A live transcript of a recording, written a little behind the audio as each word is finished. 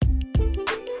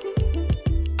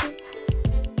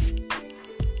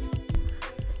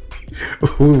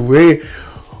Wait,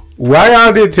 why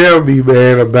y'all didn't tell me,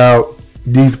 man, about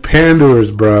these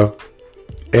panderers, bro,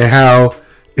 and how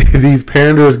these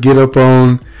panderers get up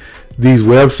on these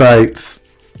websites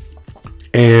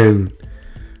and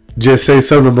just say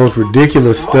some of the most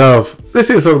ridiculous stuff. Let's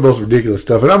say some of the most ridiculous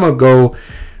stuff, and I'm gonna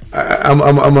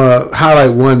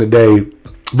highlight one today.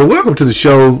 But welcome to the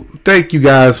show. Thank you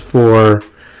guys for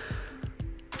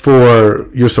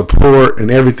your support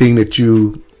and everything that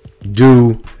you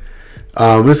do.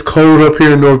 It's cold up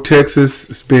here in North Texas.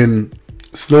 It's been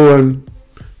snowing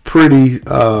pretty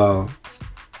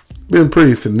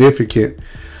significant.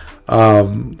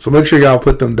 So make sure y'all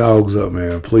put them dogs up,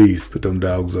 man. Please put them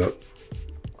dogs up.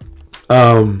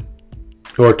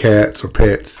 Or cats or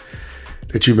pets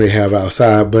that you may have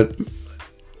outside. But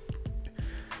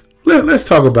let's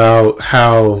talk about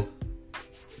how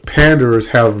panderers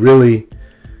have really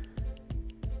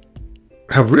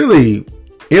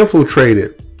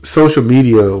infiltrated social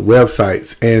media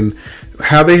websites, and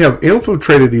how they have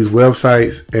infiltrated these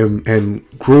websites and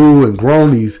grew and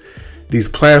grown these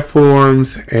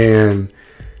platforms. And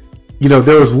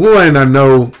there was one I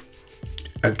know,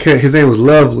 his name was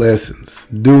Love Lessons,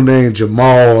 dude named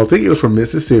Jamal. I think he was from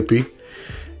Mississippi,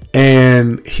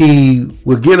 and he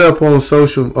would get up on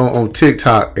on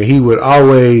TikTok, and he would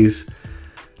always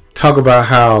talk about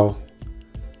how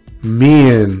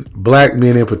black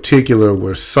men in particular,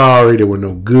 were sorry, they were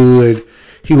no good.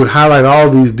 He would highlight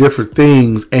all these different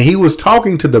things, and he was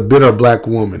talking to the bitter black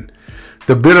woman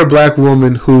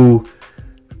who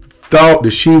thought that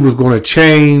she was going to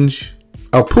change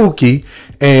a Pookie,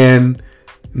 and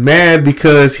mad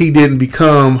because he didn't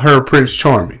become her Prince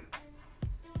Charming.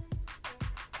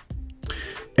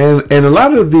 And a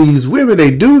lot of these women, they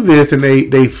do this, and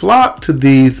they flock to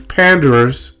these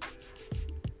panderers.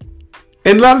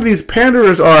 And a lot of these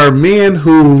panderers are men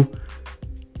who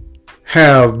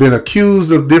have been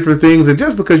accused of different things. And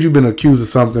just because you've been accused of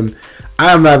something,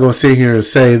 I'm not going to sit here and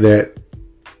say that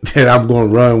I'm going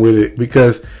to run with it.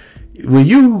 Because when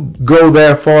you go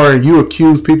that far and you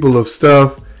accuse people of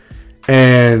stuff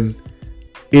and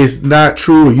it's not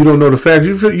true, or you don't know the facts,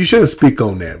 you shouldn't speak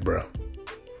on that, bro.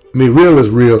 I mean, real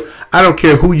is real. I don't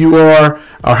care who you are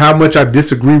or how much I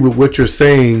disagree with what you're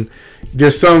saying.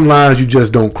 There's some lines you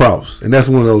just don't cross. And that's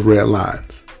one of those red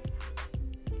lines.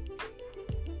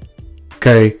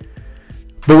 Okay.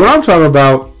 But what I'm talking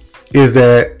about is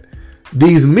that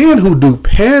these men who do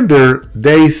pander,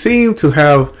 they seem to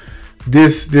have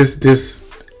this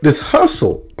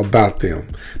hustle about them.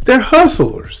 They're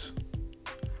hustlers.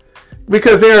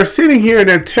 Because they are sitting here and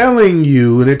they're telling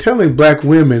you, and they're telling black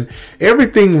women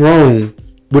everything wrong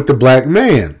with the black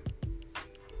man.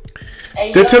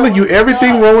 Hey, they're telling you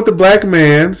everything wrong with the black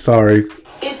man. Sorry.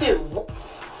 If it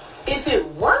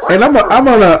weren't, and I'm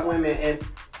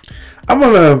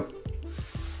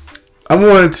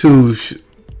going to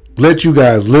let you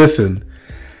guys listen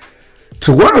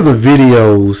to one of the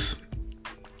videos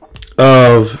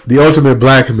of the ultimate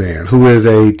black man, who is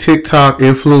a TikTok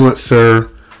influencer,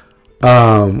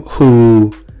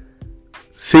 who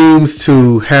seems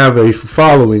to have a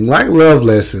following like Love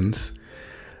Lessons.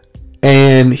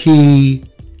 And he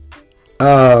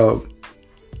does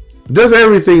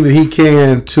everything that he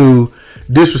can to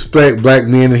disrespect black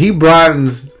men. And he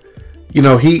broadens,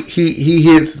 he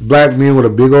hits black men with a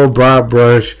big old broad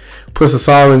brush, puts us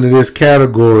all into this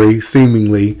category,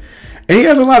 seemingly. And he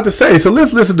has a lot to say. So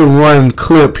let's listen to one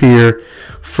clip here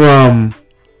from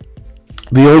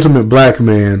the ultimate black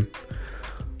man,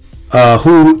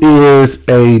 who is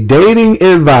a dating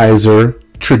advisor,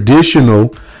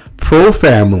 traditional,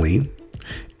 pro-family,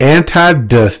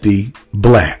 anti-dusty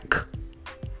black.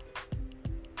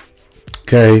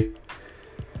 Okay.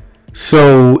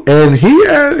 So, and he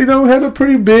has a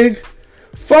pretty big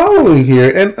following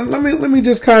here. And let me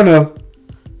just kind of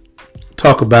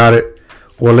talk about it,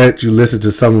 or let you listen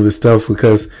to some of his stuff,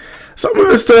 because some of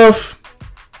his stuff,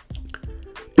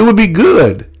 it would be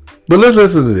good. But let's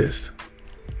listen to this.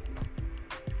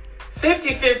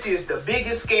 50-50 is the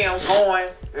biggest scam going,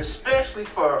 especially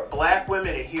for black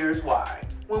women, and here's why.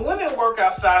 When women work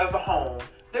outside of the home,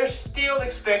 they're still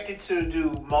expected to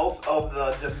do most of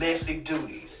the domestic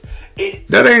duties.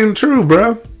 That ain't true,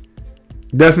 bro.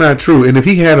 That's not true. And if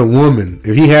he had a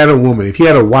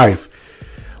wife,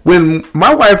 when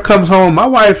my wife comes home, my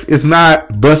wife is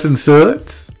not busting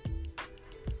suds.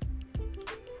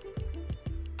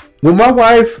 When my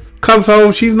wife comes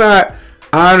home, she's not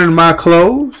ironing my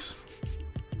clothes.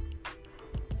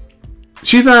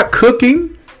 She's not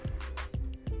cooking.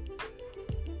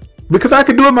 Because I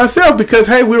can do it myself, because,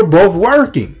 hey, we're both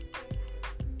working.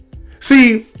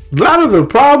 See, a lot of the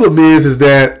problem is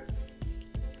that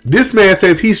This man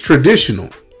says he's traditional.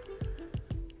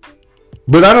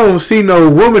 But I don't see no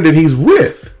woman that he's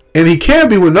with. And he can't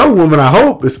be with no woman, I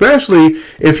hope, especially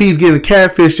if he's getting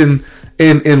catfished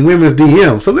in women's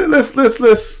DM. So let's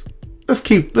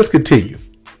continue.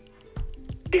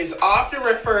 Is often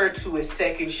referred to as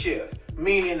second shift,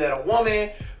 meaning that a woman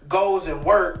goes and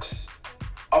works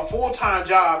a full-time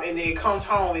job and then comes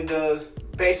home and does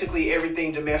basically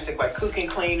everything domestic, like cooking,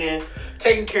 cleaning,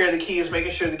 taking care of the kids,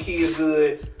 making sure the kids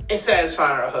good, and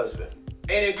satisfying her husband.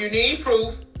 And if you need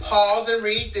proof, pause and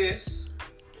read this.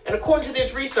 And according to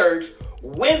this research,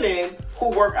 women who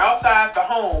work outside the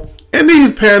home. And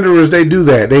these panderers, they do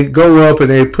that. They go up and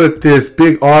they put this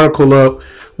big article up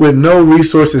with no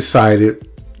resources cited.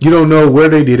 You don't know where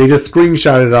they did. They just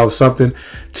screenshotted off something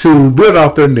to build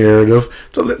off their narrative.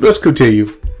 So let's continue.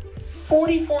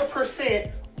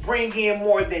 44% bring in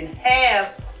more than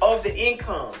half of the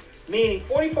income, meaning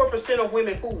 44% of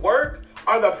women who work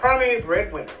are the primary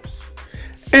breadwinners.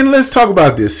 And let's talk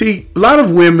about this. See, a lot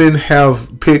of women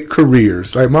have picked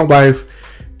careers. Like my wife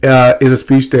is a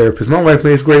speech therapist. My wife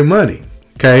makes great money.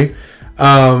 Okay.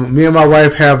 Me and my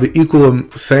wife have the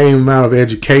equal same amount of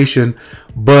education,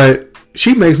 but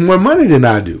she makes more money than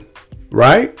I do.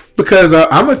 Right? Because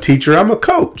I'm a teacher. I'm a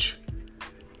coach.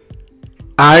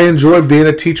 I enjoy being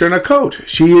a teacher and a coach.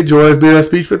 She enjoys being a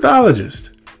speech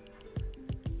pathologist.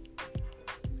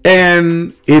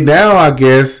 And now I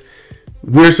guess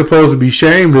we're supposed to be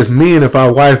shamed as men if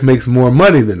our wife makes more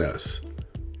money than us.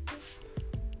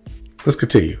 Let's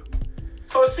continue.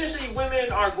 So essentially,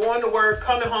 women are going to work,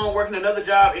 coming home, working another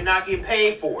job, and not getting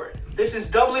paid for it. This is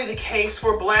doubly the case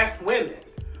for black women.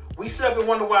 We sit up and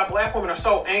wonder why black women are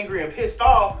so angry and pissed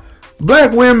off.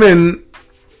 Black women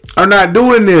are not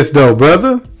doing this though,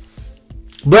 brother.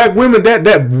 Black women,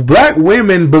 that black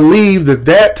women believe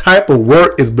that type of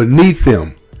work is beneath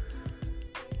them.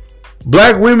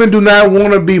 Black women do not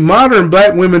want to be modern.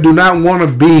 Black women do not want to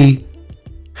be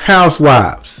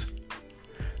housewives.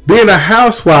 Being a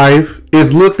housewife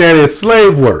is looked at as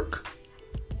slave work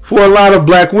for a lot of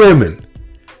black women.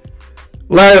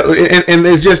 And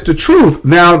it's just the truth.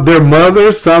 Now, their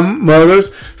mothers, some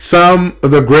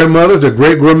of the grandmothers, the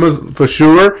great grandmothers for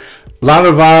sure. A lot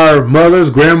of our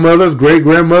mothers, grandmothers, great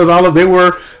grandmothers, all of they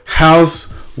were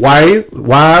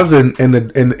wives,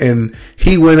 and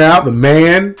he went out. The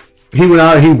man. He went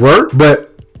out and he worked,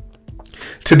 but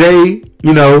today,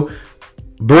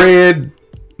 bread,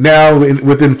 now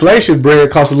with inflation, bread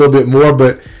costs a little bit more,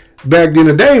 but back in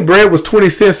the day, bread was 20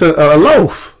 cents a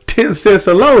loaf, 10 cents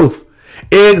a loaf.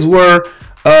 Eggs were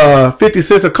 50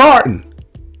 cents a carton.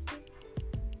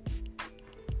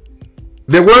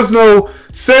 There was no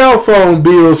cell phone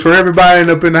bills for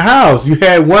everybody up in the house. You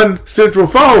had one central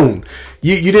phone.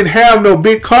 You didn't have no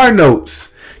big car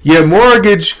notes. Your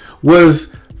mortgage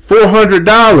was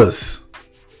 $400.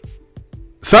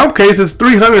 Some cases,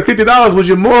 $350 was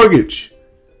your mortgage.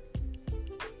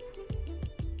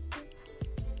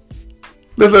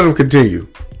 Let's let them continue.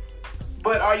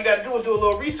 But all you got to do is do a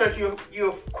little research.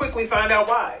 You'll quickly find out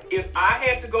why. If I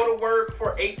had to go to work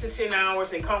for 8 to 10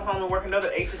 hours and come home and work another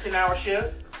 8 to 10 hour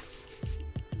shift,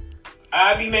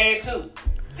 I'd be mad too.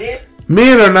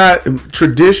 Men are not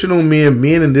traditional men.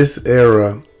 Men in this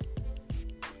era,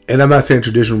 and I'm not saying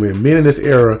traditional men in this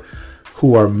era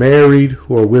who are married,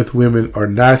 who are with women, are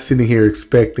not sitting here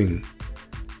expecting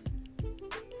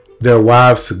their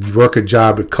wives to work a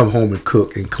job and come home and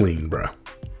cook and clean, bro.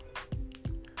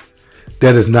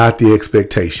 That is not the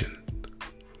expectation.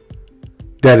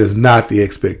 That is not the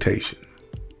expectation.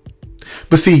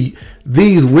 But see,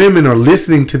 these women are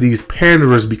listening to these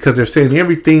panderers because they're saying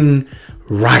everything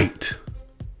right.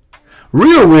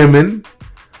 Real women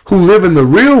who live in the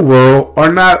real world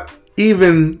are not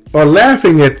even or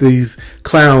laughing at these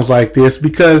clowns like this,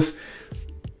 because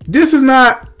this is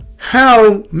not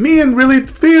how men really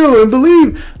feel and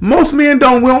believe. Most men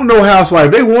don't want no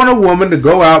housewife. They want a woman to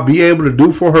go out, be able to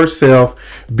do for herself,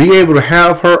 be able to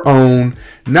have her own,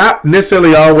 not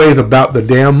necessarily always about the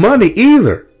damn money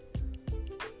either.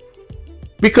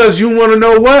 Because you want to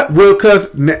know what? Well,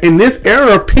 because in this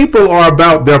era, people are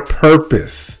about their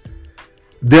purpose.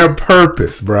 Their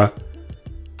purpose, bruh.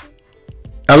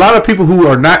 A lot of people who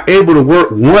are not able to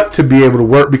work want to be able to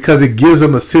work because it gives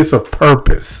them a sense of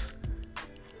purpose.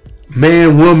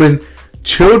 Man, woman,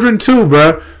 children too,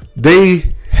 bruh.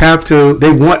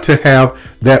 They want to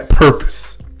have that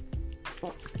purpose.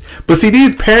 But see,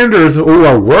 these panders who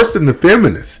are worse than the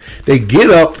feminists, they get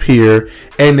up here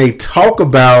and they talk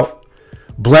about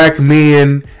black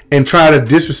men and try to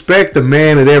disrespect the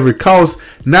man at every cost,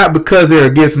 not because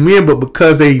they're against men, but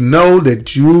because they know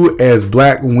that you as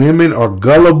black women are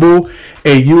gullible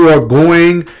and you are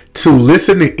going to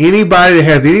listen to anybody that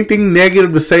has anything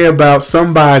negative to say about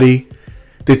somebody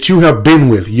that you have been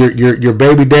with, your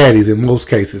baby daddies in most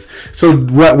cases. So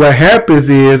what happens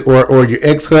is, or your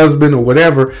ex-husband or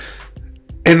whatever,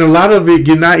 and a lot of it,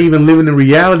 you're not even living in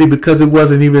reality because it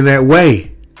wasn't even that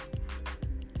way.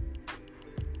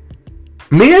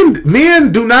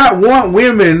 Men do not want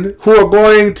women who are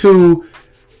going to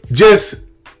just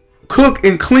cook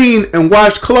and clean and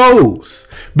wash clothes.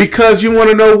 Because you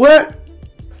want to know what?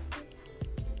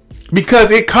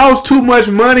 Because it costs too much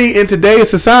money in today's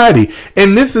society.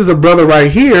 And this is a brother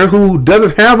right here who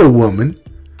doesn't have a woman,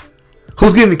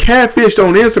 who's getting catfished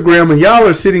on Instagram, and y'all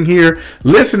are sitting here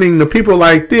listening to people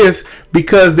like this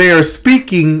because they are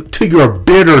speaking to your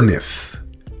bitterness.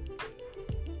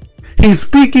 He's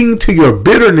speaking to your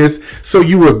bitterness, so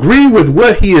you agree with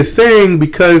what he is saying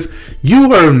because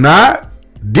you are not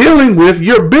dealing with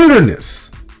your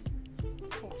bitterness.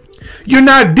 You're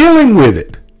not dealing with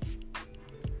it.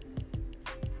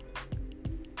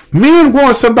 Men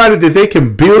want somebody that they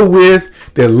can build with,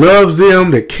 that loves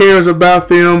them, that cares about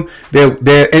them,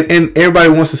 and everybody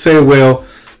wants to say, well,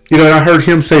 I heard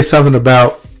him say something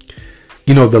about,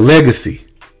 the legacy.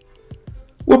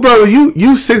 Well, brother,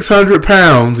 you 600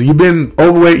 pounds. You've been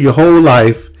overweight your whole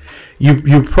life.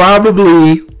 You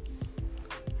probably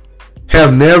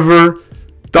have never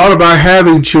thought about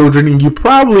having children, and you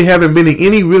probably haven't been in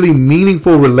any really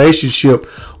meaningful relationship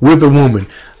with a woman.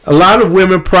 A lot of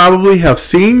women probably have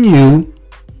seen you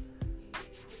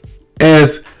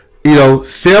as,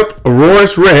 Simp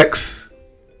Aurorus Rex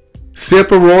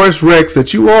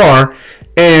that you are,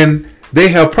 and they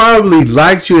have probably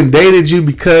liked you and dated you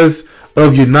because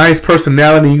of your nice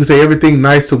personality. You say everything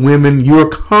nice to women. You're a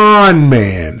con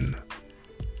man.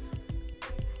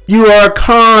 You are a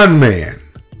con man.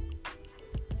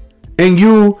 And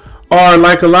you are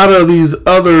like a lot of these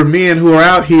other men who are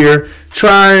out here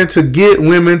trying to get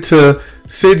women to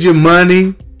send you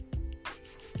money.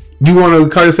 You want to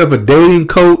call yourself a dating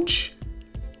coach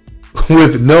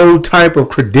with no type of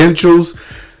credentials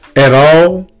at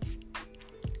all.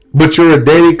 But you're a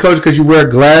dating coach because you wear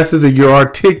glasses and you're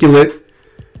articulate.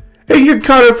 And you're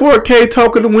caught at 4K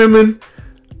talking to women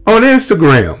on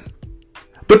Instagram.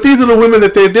 But these are the women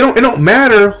that it don't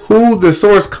matter who the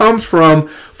source comes from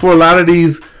for a lot of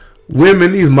these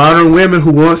women, these modern women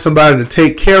who want somebody to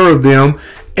take care of them.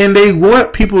 And they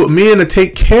want men to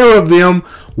take care of them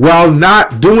while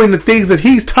not doing the things that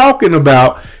he's talking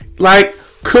about, like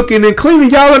cooking and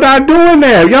cleaning. Y'all are not doing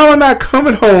that. Y'all are not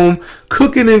coming home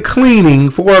cooking and cleaning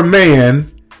for a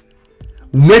man,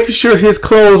 making sure his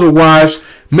clothes are washed,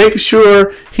 making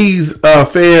sure he's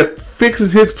fed, fixing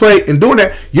his plate, and doing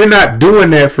that. You're not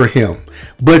doing that for him.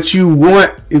 But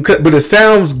it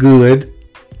sounds good.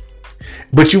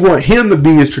 But you want him to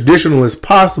be as traditional as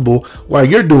possible while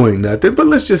you're doing nothing. But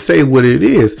let's just say what it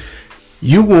is.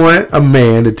 You want a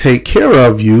man to take care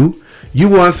of you. You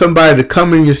want somebody to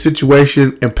come in your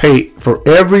situation and pay for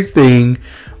everything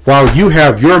while you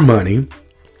have your money.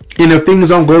 And if things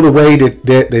don't go the way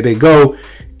that they go,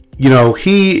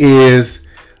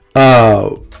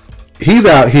 he's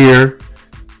out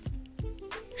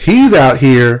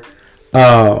here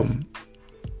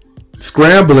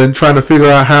scrambling, trying to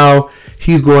figure out how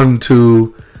he's going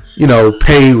to,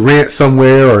 pay rent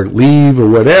somewhere or leave or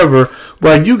whatever.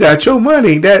 But you got your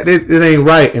money. That it ain't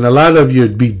right. And a lot of you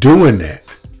be doing that.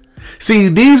 See,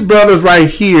 these brothers right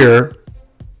here,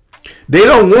 they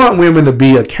don't want women to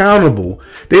be accountable.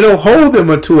 They don't hold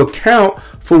them to account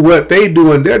for what they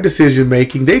do in their decision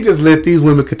making. They just let these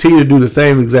women continue to do the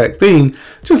same exact thing,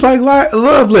 just like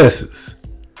love lessons.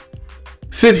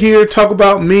 Sit here, talk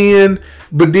about men,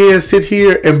 but then sit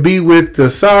here and be with the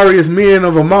sorriest men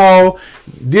of them all.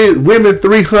 Women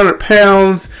 300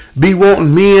 pounds be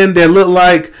wanting men that look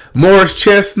like Morris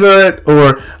Chestnut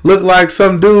or look like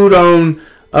some dude on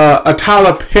a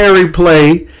Tyler Perry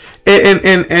play,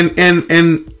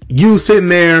 and you sitting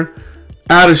there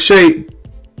out of shape,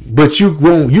 but you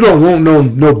don't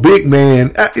want no big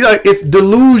man. Like, it's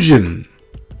delusion.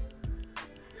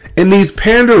 And these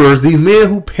panderers, these men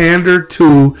who pander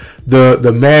to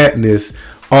the madness,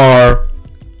 are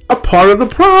a part of the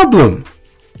problem.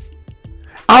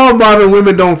 All modern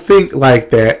women don't think like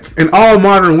that. And all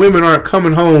modern women aren't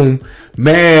coming home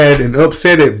mad and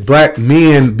upset at black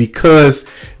men because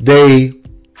they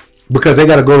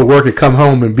got to go to work and come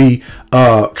home and be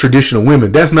traditional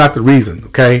women. That's not the reason,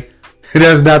 okay?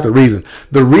 That's not the reason.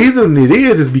 The reason it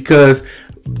is because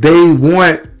they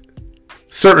want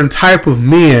certain type of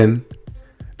men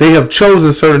they have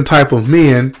chosen certain type of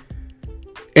men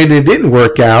and it didn't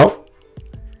work out.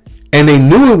 And they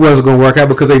knew it wasn't going to work out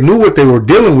because they knew what they were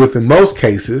dealing with in most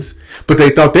cases. But they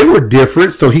thought they were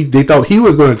different. So they thought he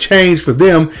was going to change for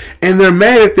them. And they're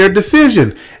mad at their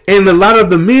decision. And a lot of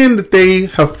the men that they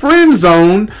have friend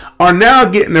zoned are now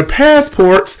getting their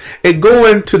passports and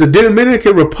going to the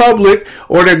Dominican Republic,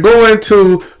 or they're going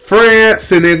to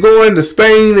France, and they're going to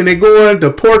Spain, and they're going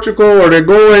to Portugal, or they're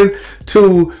going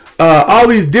to all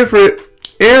these different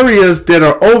areas that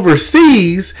are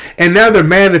overseas, and now they're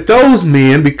mad at those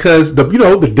men because the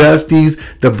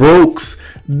Dusties, the Brokes,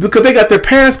 because they got their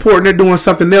passport and they're doing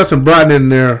something else and broadening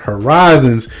their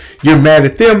horizons. You're mad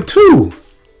at them too.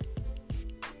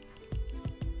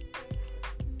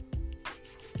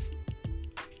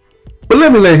 But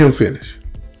let him finish.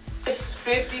 This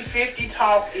 50-50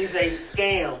 talk is a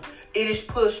scam. It is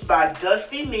pushed by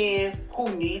dusty men who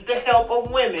need the help of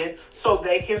women so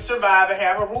they can survive and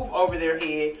have a roof over their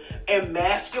head, and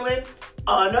masculine,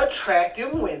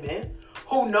 unattractive women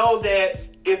who know that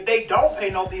if they don't pay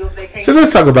no bills, they can't. So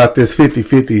let's talk about this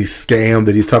 50-50 scam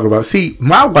that he's talking about. See,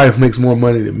 my wife makes more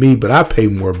money than me, but I pay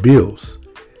more bills.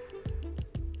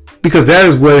 Because that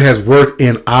is what has worked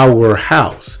in our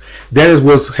house. That is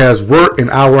what has worked in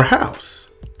our house.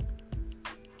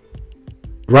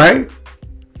 Right?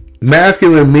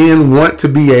 Masculine men want to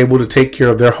be able to take care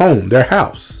of their home, their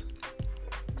house.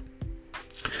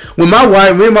 When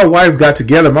me and my wife got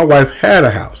together, my wife had a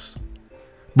house.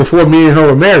 Before me and her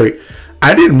were married,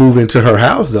 I didn't move into her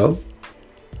house though.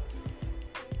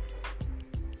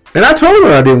 And I told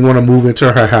her I didn't want to move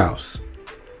into her house.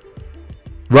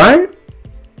 Right?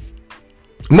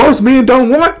 Most men don't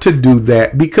want to do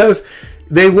that because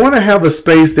they want to have a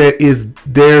space that is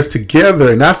theirs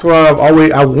together. And that's what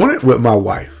I wanted with my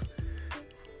wife.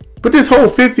 But this whole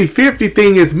 50-50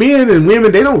 thing is men and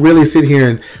women, they don't really sit here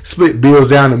and split bills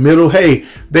down the middle. Hey,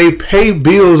 they pay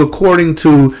bills according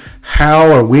to how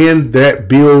or when that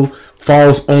bill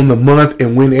falls on the month,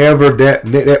 and whenever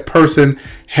that person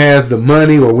has the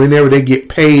money or whenever they get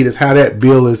paid is how that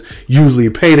bill is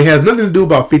usually paid. It has nothing to do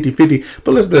about 50-50,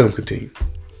 but let's let them continue.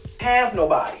 Have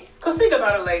nobody. Because think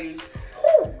about it, ladies.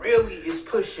 Who really is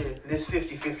pushing this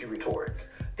 50-50 rhetoric?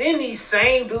 Then these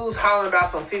same dudes hollering about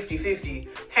some 50-50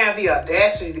 have the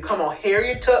audacity to come on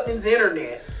Harriet Tubman's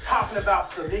internet talking about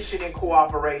submission and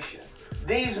cooperation.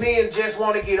 These men just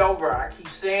want to get over. I keep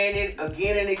saying it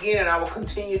again and again, and I will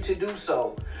continue to do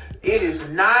so. It is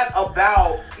not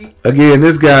about... Again,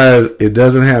 this guy, it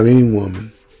doesn't have any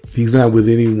woman. He's not with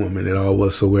any woman at all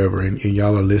whatsoever, and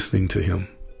y'all are listening to him.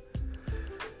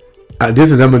 I'm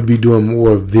going to be doing more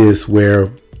of this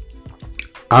where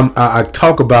I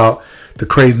talk about the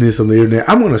craziness on the internet.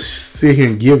 I'm going to sit here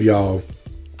and give y'all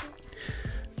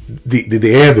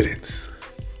the evidence.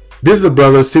 This is a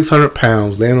brother, 600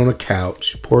 pounds, laying on a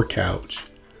couch, poor couch.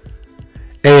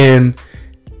 And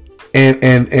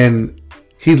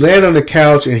he's laying on the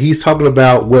couch and he's talking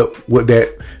about what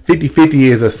that 50-50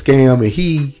 is a scam, and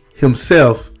he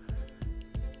himself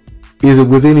isn't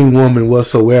with any woman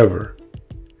whatsoever.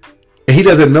 And he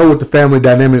doesn't know what the family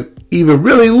dynamic even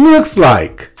really looks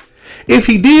like. If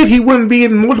he did, he wouldn't be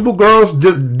in multiple girls'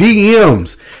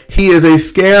 DMs. He is a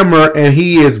scammer and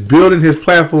he is building his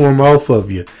platform off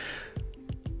of you.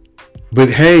 But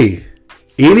hey,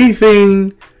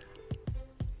 anything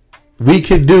we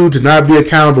can do to not be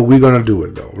accountable, we're going to do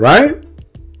it though, right?